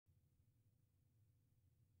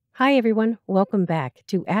Hi, everyone. Welcome back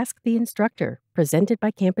to Ask the Instructor, presented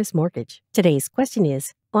by Campus Mortgage. Today's question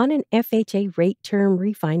is, on an FHA rate term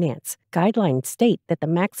refinance, guidelines state that the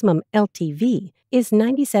maximum LTV is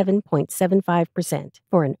 97.75%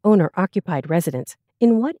 for an owner-occupied residence.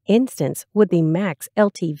 In what instance would the max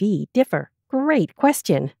LTV differ? Great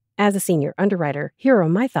question. As a senior underwriter, here are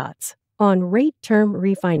my thoughts. On rate term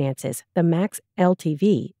refinances, the max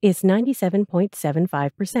LTV is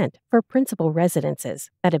 97.75% for principal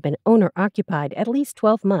residences that have been owner-occupied at least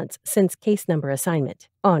 12 months since case number assignment.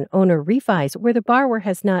 On owner refis, where the borrower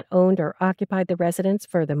has not owned or occupied the residence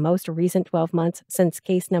for the most recent 12 months since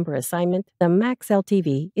case number assignment, the max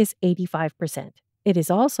LTV is 85%. It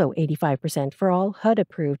is also 85% for all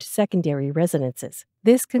HUD-approved secondary residences.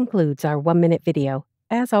 This concludes our 1-minute video.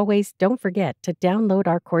 As always, don't forget to download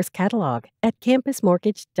our course catalog at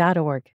campusmortgage.org.